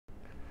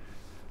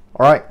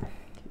Alright,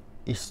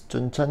 it's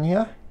Chun Chen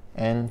here,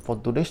 and for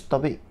today's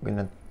topic, we're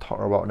going to talk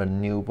about the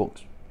new book.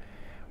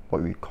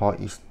 What we call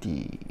is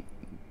the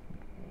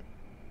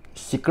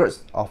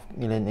Secrets of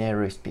Millionaire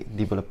Real Estate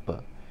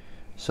Developer.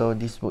 So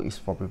this book is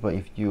for people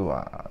if you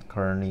are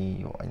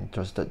currently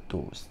interested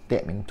to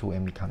step into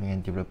and becoming a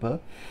developer,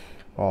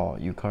 or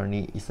you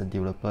currently is a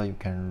developer. You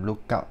can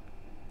look up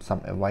some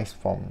advice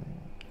from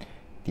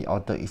the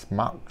author is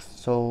Mark.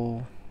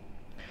 So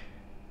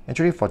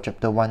actually for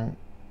chapter 1,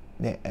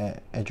 they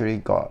actually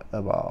got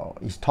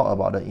about talk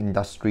about the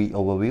industry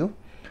overview.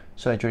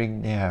 So actually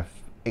they have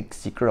 8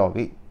 secrets of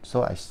it.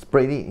 So I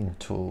spread it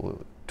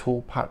into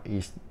 2 parts.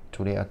 Is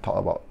today I talk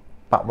about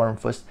part 1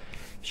 first,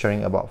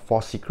 sharing about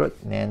 4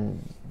 secrets, and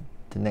then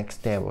the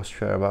next day I will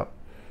share about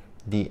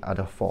the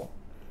other 4.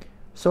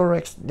 So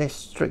let's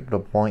straight to the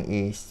point.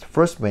 Is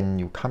first, when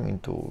you come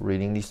into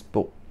reading this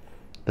book,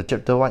 the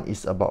chapter 1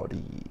 is about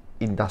the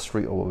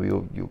industry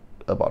overview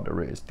about the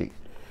real estate.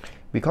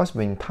 Because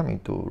when you come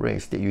into real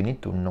estate, you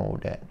need to know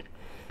that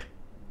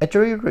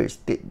actually real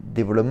estate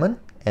development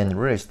and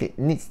real estate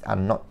needs are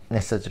not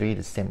necessarily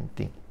the same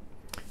thing.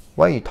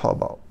 Why you talk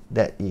about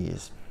that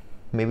is,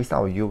 maybe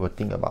some of you will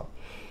think about,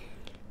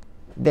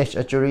 that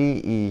actually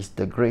is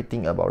the great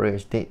thing about real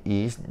estate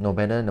is no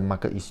matter the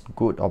market is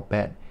good or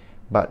bad,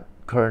 but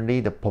currently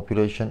the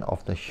population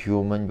of the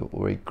human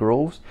already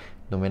grows,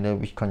 no matter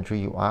which country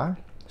you are,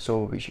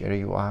 so which area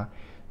you are,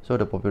 so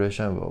the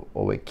population will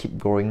always keep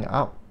growing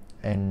up.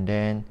 And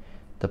then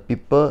the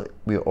people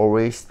will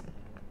always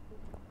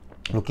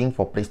looking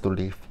for place to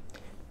live.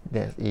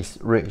 That is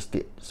real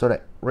estate. So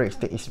that real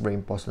estate is very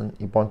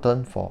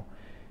important for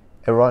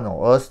everyone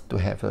of us to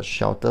have a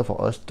shelter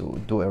for us to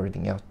do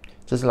everything else.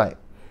 Just like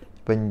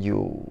when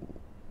you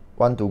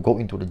want to go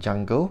into the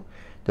jungle,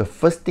 the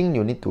first thing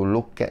you need to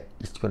look at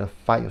is gonna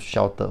find your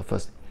shelter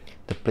first,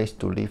 the place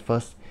to live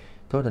first.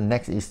 So the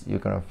next is you're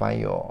gonna find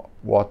your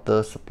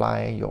water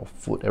supply, your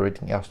food,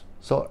 everything else.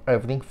 So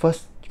everything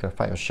first, you gotta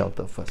find your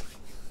shelter first.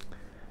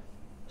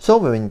 So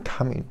when you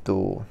come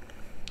into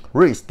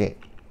real estate,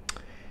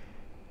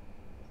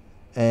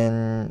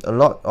 and a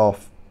lot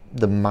of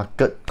the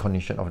market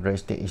condition of real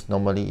estate is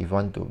normally if you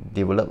want to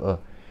develop a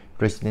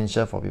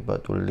residential for people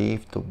to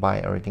live, to buy,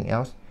 everything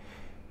else,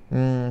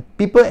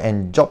 people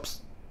and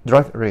jobs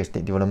drive real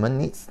estate development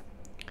needs,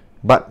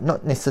 but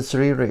not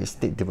necessarily real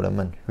estate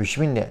development, which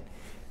means that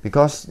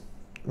because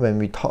when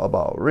we talk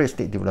about real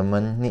estate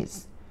development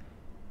needs,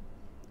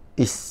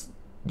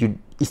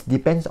 it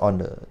depends on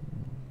the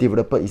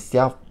developer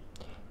itself.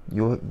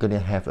 You're gonna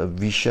have a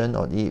vision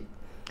on it.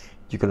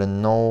 You're gonna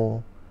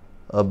know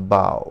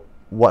about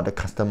what the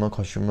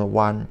consumer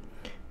want,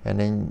 and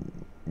then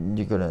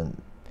you're gonna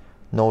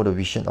know the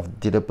vision of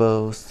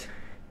developers,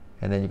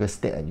 and then you can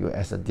state at you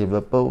as a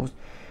developer,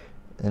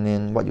 and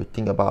then what you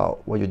think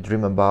about, what you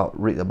dream about,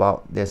 read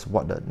about. That's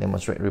what the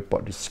demonstrate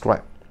report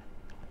describe.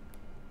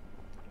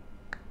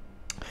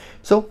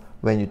 So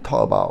when you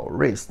talk about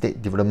real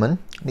estate development,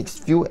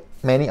 needs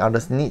many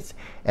other needs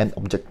and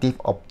objective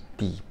of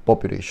the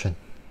population.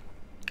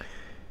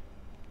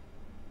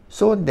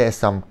 So there's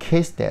some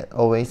case that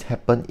always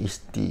happen is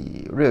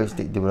the real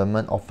estate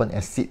development often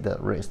exceed the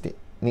real estate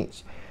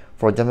needs.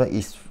 For example,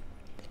 is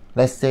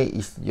let's say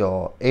is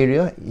your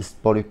area is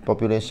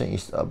population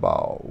is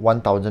about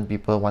 1,000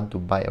 people want to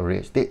buy a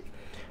real estate,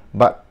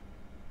 but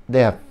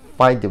there are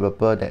 5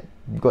 developers that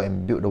go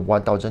and build the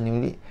 1,000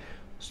 unit,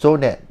 so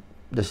that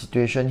the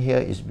situation here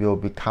is will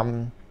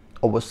become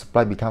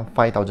oversupply, become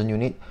 5,000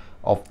 units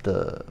of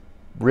the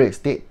real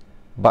estate,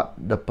 but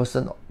the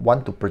person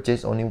want to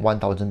purchase only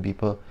 1,000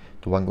 people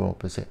to one go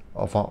purchase.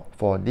 Or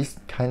for this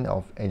kind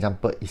of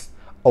example is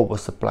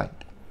oversupply.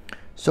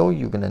 So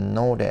you're gonna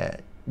know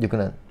that you're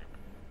gonna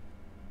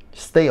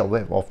stay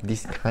aware of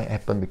this kind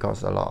happen,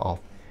 because a lot of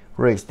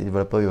real estate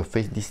developer will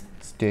face this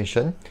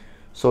situation,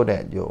 so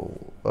that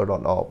a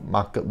lot of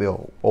market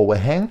will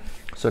overhang,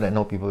 so that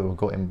no people will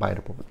go and buy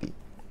the property.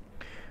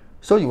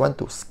 So you want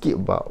to skip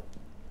about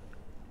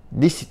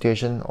this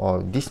situation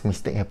or this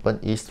mistake happen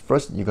is,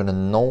 first you're gonna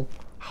know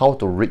how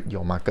to read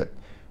your market.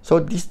 So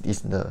this is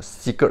the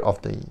secret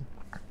of the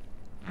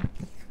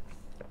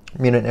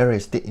millionaire real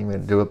estate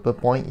developer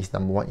point. Is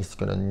number 1 is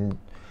gonna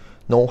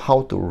know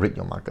how to read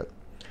your market.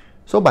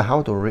 So by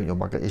how to read your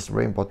market, it's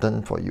very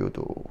important for you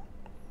to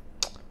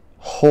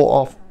hold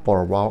off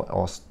for a while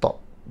or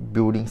stop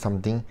building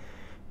something,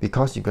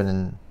 because you're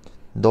gonna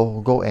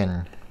go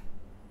and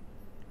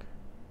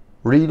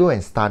redo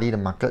and study the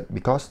market.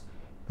 Because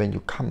when you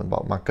come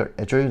about market,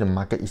 actually the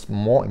market is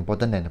more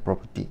important than the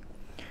property.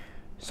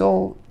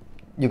 So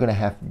you're gonna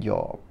have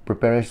your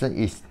preparation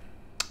is,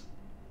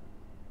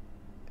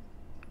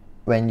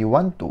 when you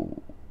want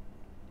to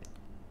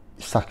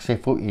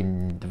successful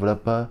in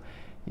developer,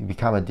 you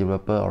become a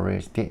developer or real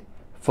estate,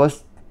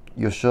 first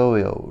you sure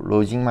will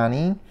losing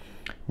money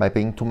by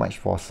paying too much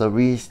for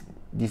service.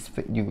 This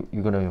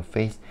you're gonna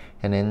face,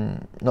 and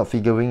then not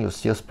figuring your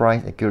sales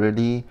price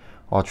accurately,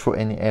 or through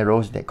any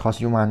errors that cost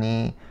you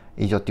money,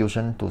 is your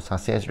tuition to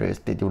success real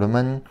estate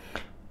development.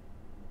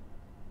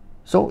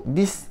 So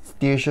this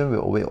situation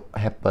will always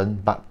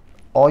happen, but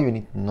all you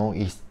need to know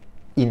is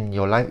in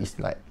your life is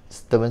like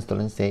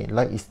Steven say,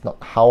 life is not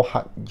how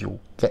hard you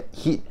get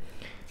hit.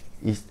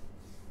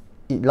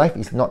 Life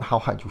is not how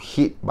hard you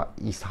hit, but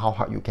it's how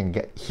hard you can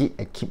get hit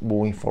and keep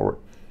moving forward.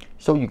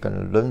 So you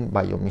can learn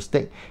by your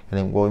mistake and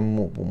then go and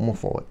move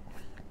forward.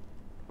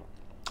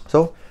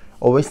 So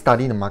always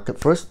study the market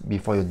first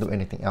before you do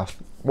anything else.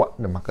 What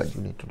the market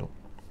you need to do.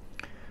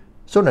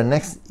 So the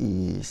next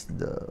is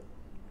the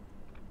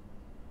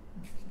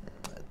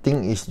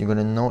thing is you're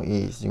gonna know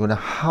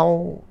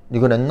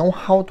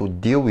how to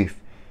deal with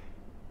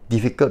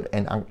difficult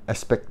and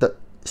unexpected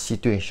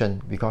situation,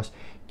 because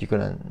you're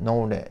gonna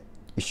know that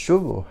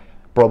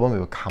problem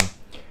will come.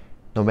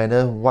 No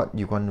matter what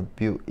you want to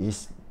build,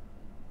 is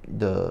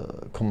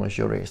the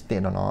commercial real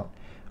estate or not,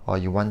 or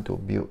you want to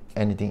build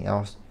anything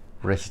else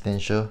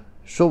residential,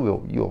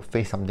 so you'll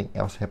face something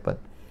else happen.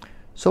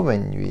 So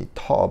when we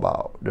talk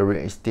about the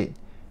real estate,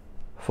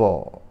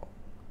 for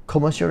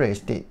commercial real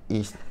estate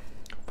is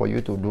for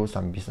you to do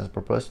some business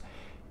purpose,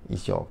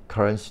 is your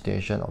current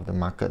situation of the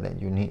market that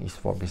you need is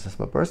for business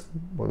purpose,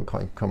 what we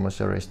call it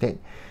commercial real estate.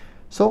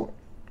 So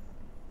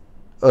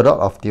a lot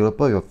of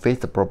developers will face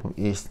the problem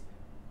is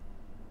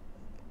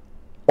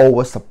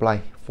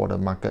oversupply for the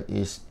market.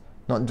 Is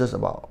not just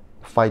about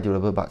 5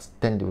 developers but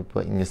 10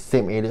 developers in the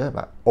same area,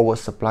 but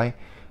oversupply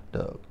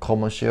the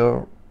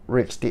commercial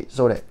real estate,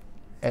 so that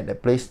at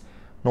that place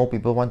no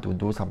people want to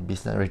do some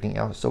business or anything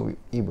else, so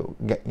it will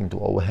get into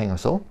overhang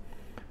also.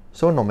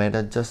 So no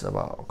matter just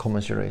about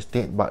commercial real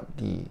estate, but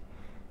the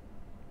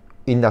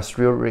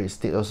industrial real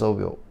estate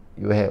also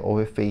you have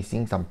always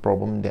facing some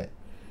problem that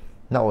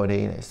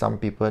nowadays some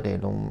people they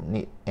don't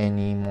need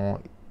any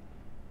more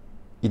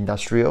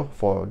industrial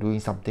for doing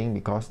something,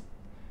 because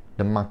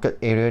the market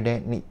area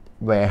that need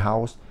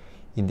warehouse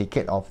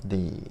indicate of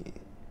the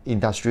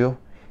industrial.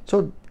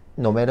 So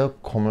no matter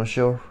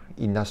commercial,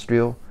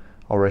 industrial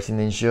or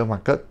residential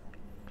market,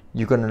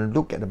 you're gonna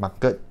look at the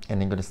market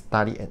and then gonna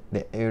study at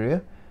that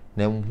area,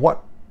 then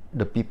what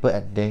the people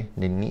at there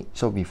they need,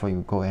 so before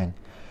you go and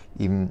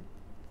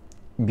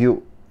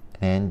build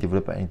and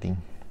develop anything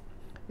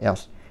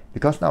else.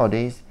 Because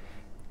nowadays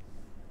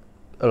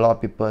a lot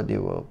of people they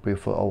will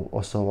prefer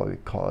also what we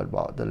call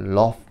about the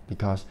loft,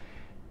 because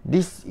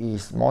this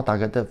is more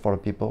targeted for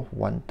people who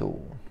want to,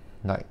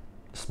 like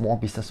small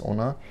business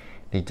owner,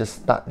 they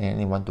just start and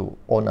they want to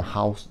own a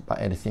house, but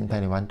at the same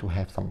time they want to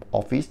have some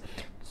office.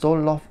 So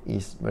loft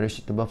is very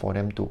suitable for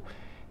them to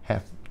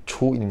have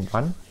 2 in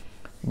 1.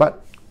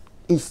 But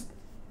it's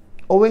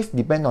always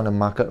depend on the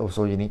market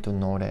also. You need to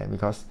know that,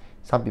 because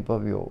some people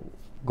will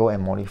go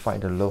and modify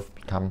the loft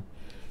and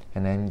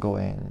then go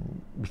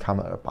and become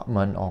an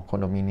apartment or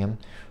condominium,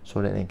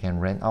 so that they can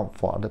rent out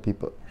for other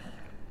people.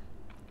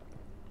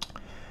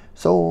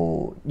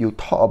 So you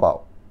talk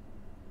about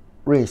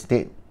real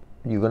estate,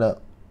 you're gonna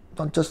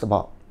not just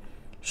about,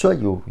 sure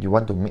you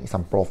want to make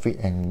some profit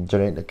and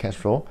generate the cash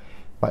flow,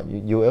 but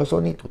you also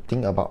need to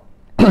think about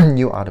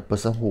you are the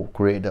person who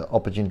create the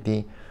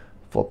opportunity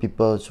for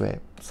people to have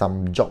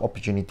some job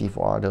opportunity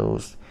for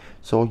others,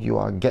 so you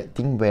are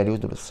getting value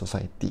to the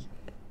society.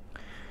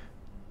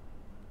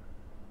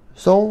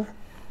 So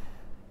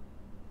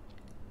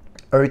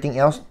everything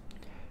else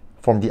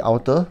from the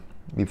outer,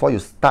 before you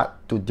start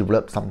to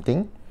develop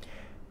something,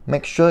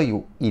 make sure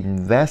you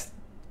invest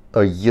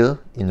a year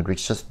in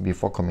research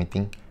before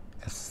committing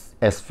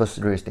as first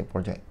real estate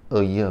project.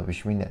 A year,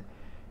 which means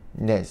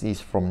that is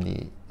from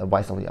the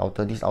advice of the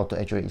author. This author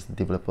actually is the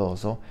developer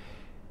also.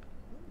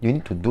 You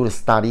need to do the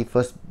study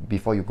first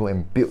before you go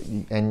and build,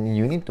 and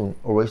you need to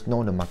always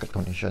know the market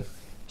condition.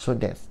 So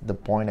that's the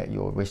point that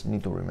you always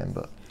need to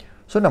remember.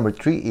 So number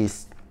 3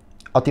 is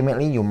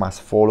ultimately you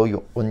must follow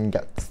your own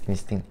gut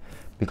instinct,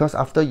 because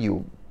after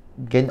you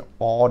gain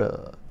all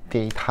the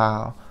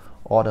data,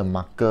 all the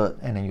market,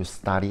 and then you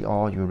study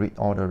all, you read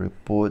all the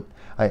report,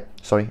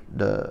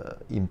 the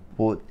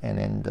input and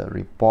then the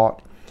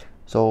report,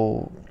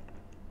 so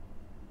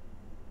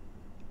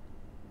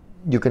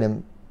you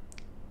can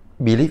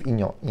believe in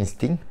your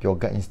instinct, your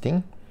gut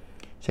instinct,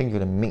 so you're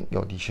gonna make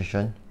your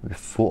decision with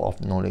full of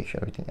knowledge,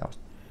 everything else.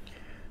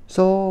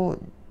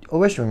 So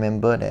always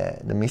remember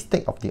that the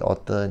mistake of the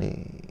author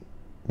they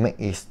make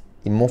is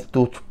it move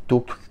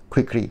too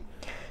quickly,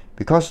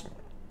 because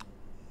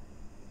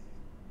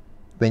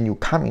when you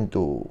come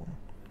into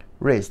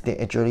real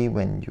estate, actually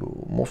when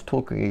you move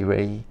too quickly,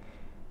 very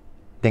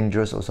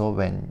dangerous also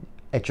when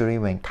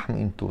come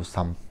into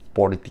some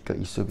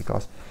political issue,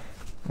 because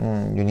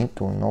you need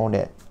to know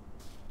that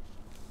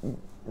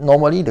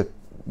normally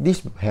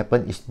this will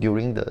happen is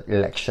during the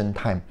election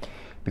time,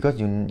 because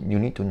you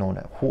need to know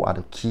that who are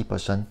the key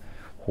person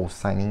who's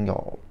signing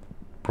your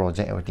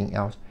project, everything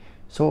else.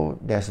 So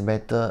there's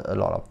better a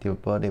lot of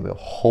people they will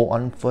hold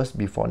on first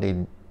before they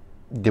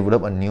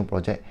develop a new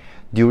project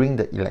during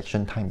the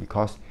election time,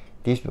 because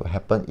this will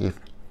happen if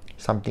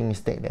something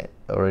mistake that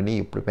already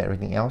you prepare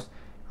everything else,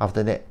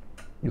 after that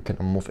you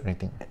cannot move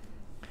anything.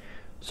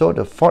 So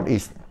the 4th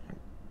is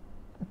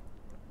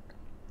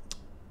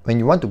when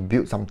you want to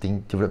build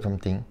something, develop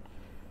something,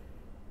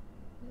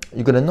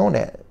 you're gonna know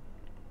that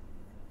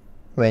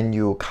when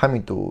you come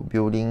into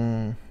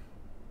building,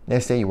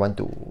 let's say you want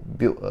to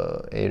build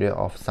a area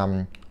of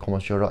some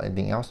commercial or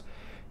anything else,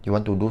 you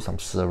want to do some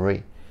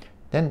survey,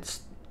 then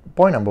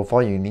point number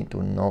 4 you need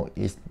to know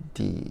is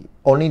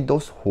only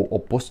those who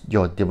oppose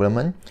your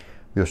development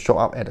will show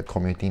up at a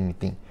community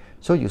meeting.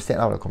 So you set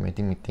out a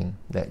community meeting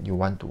that you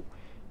want to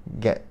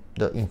get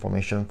the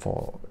information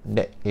for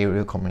that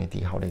area community,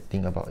 how they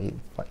think about it,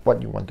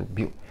 what you want to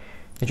build.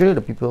 Actually,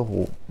 the people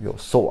who will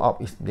show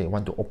up is they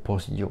want to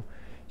oppose you.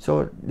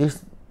 So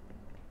this,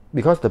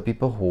 because the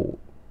people who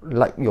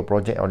like your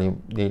project or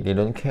they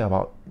don't care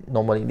about,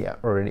 normally they are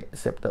already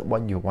accepted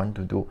what you want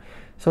to do.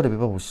 So the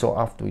people who show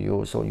up to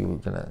you, so you're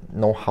gonna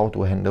know how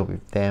to handle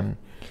with them,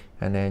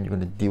 and then you're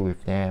gonna deal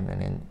with them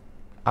and then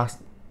ask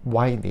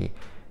why they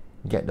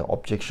get the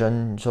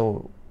objection.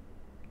 So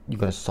you're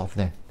gonna solve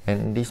them,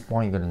 and at this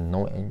point you're gonna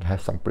know and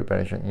have some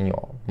preparation in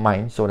your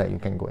mind so that you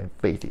can go and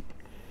face it.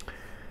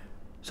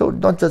 So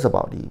not just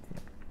about the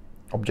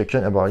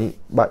objection about it,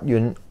 but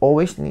you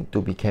always need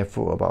to be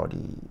careful about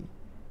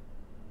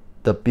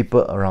the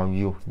people around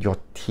you, your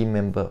team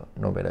member,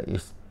 no matter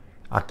it's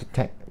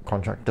architect,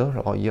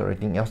 contractor, lawyer, or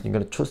anything else. You're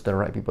gonna choose the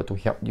right people to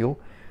help you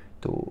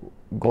to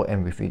go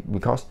and with it,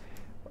 because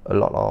a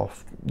lot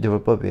of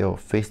developer will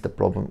face the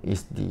problem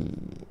is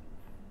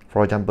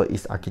for example,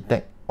 is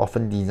architect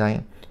often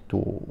design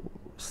to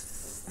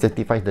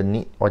satisfy the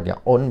need or their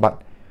own,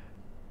 but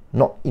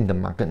not in the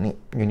market need.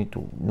 You need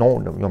to know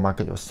your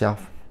market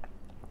yourself,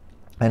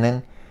 and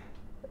then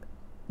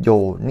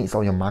your needs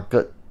of your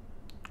market,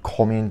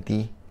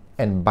 community,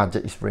 and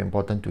budget is very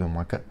important to your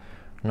market.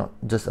 Not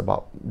just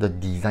about the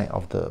design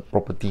of the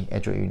property.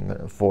 Actually, you're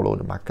gonna follow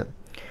the market.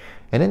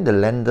 And then the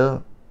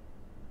lender,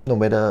 no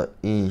matter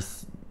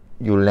is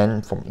you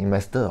lend from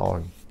investor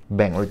or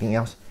bank or anything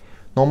else,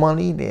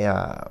 normally they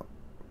are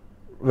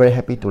very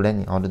happy to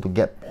lend in order to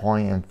get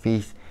point and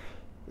fees,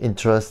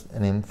 interest,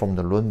 and then from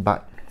the loan,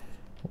 but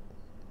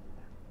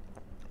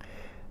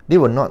they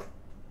will not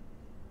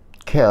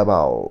care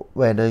about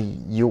whether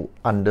you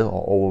under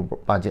or over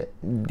budget.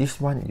 This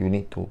one you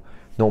need to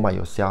know by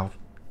yourself,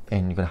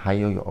 and you can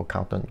hire your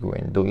accountant go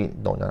and do it,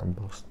 know the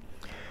numbers.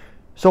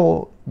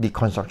 So the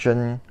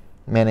construction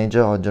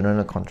manager or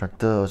general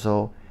contractor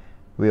also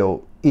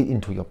will eat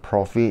into your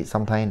profit.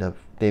 Sometimes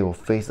they will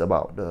face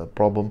about the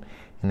problem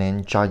and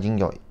then charging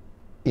your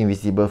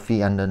invisible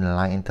fee under the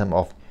line in terms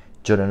of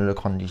general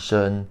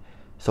condition,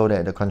 so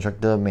that the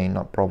contractor may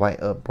not provide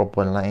a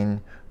proper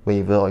line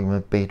waiver or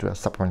even pay to a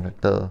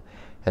subcontractor,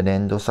 and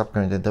then those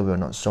subcontractors will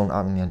not show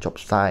up in their job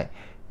site,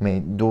 may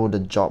do the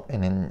job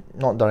and then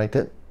not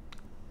directed.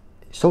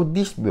 So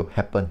this will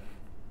happen.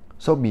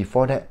 So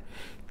before that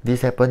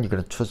this happen, you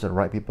gotta choose the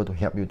right people to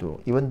help you to.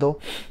 Even though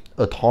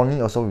attorney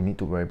also, you need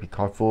to be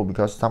careful,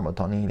 because some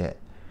attorney that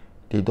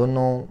they don't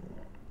know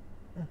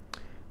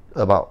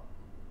about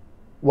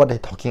what they're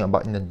talking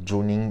about in the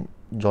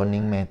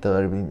zoning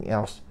matter, everything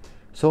else.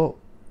 So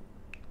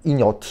in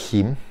your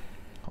team,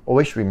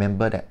 always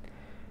remember that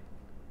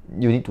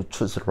you need to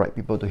choose the right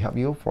people to help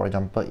you. For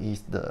example,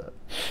 is the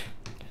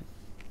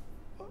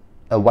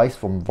advice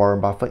from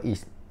Warren Buffett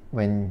is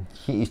when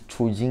he is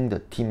choosing the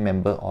team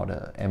member or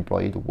the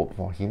employee to work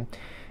for him,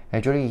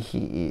 actually he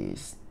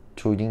is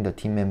choosing the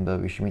team member,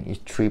 which means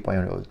it's 3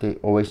 points. They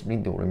always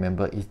need to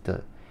remember is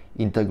the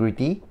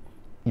integrity,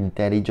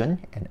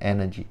 intelligence, and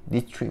energy.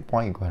 These 3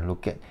 points you can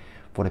look at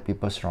for the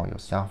people surround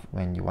yourself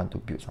when you want to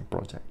build some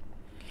project.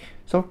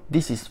 So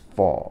this is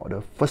for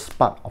the first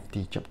part of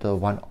the chapter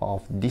 1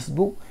 of this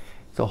book.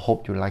 So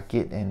hope you like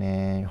it,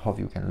 and hope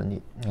you can learn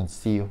it, and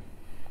see you.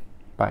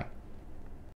 Bye.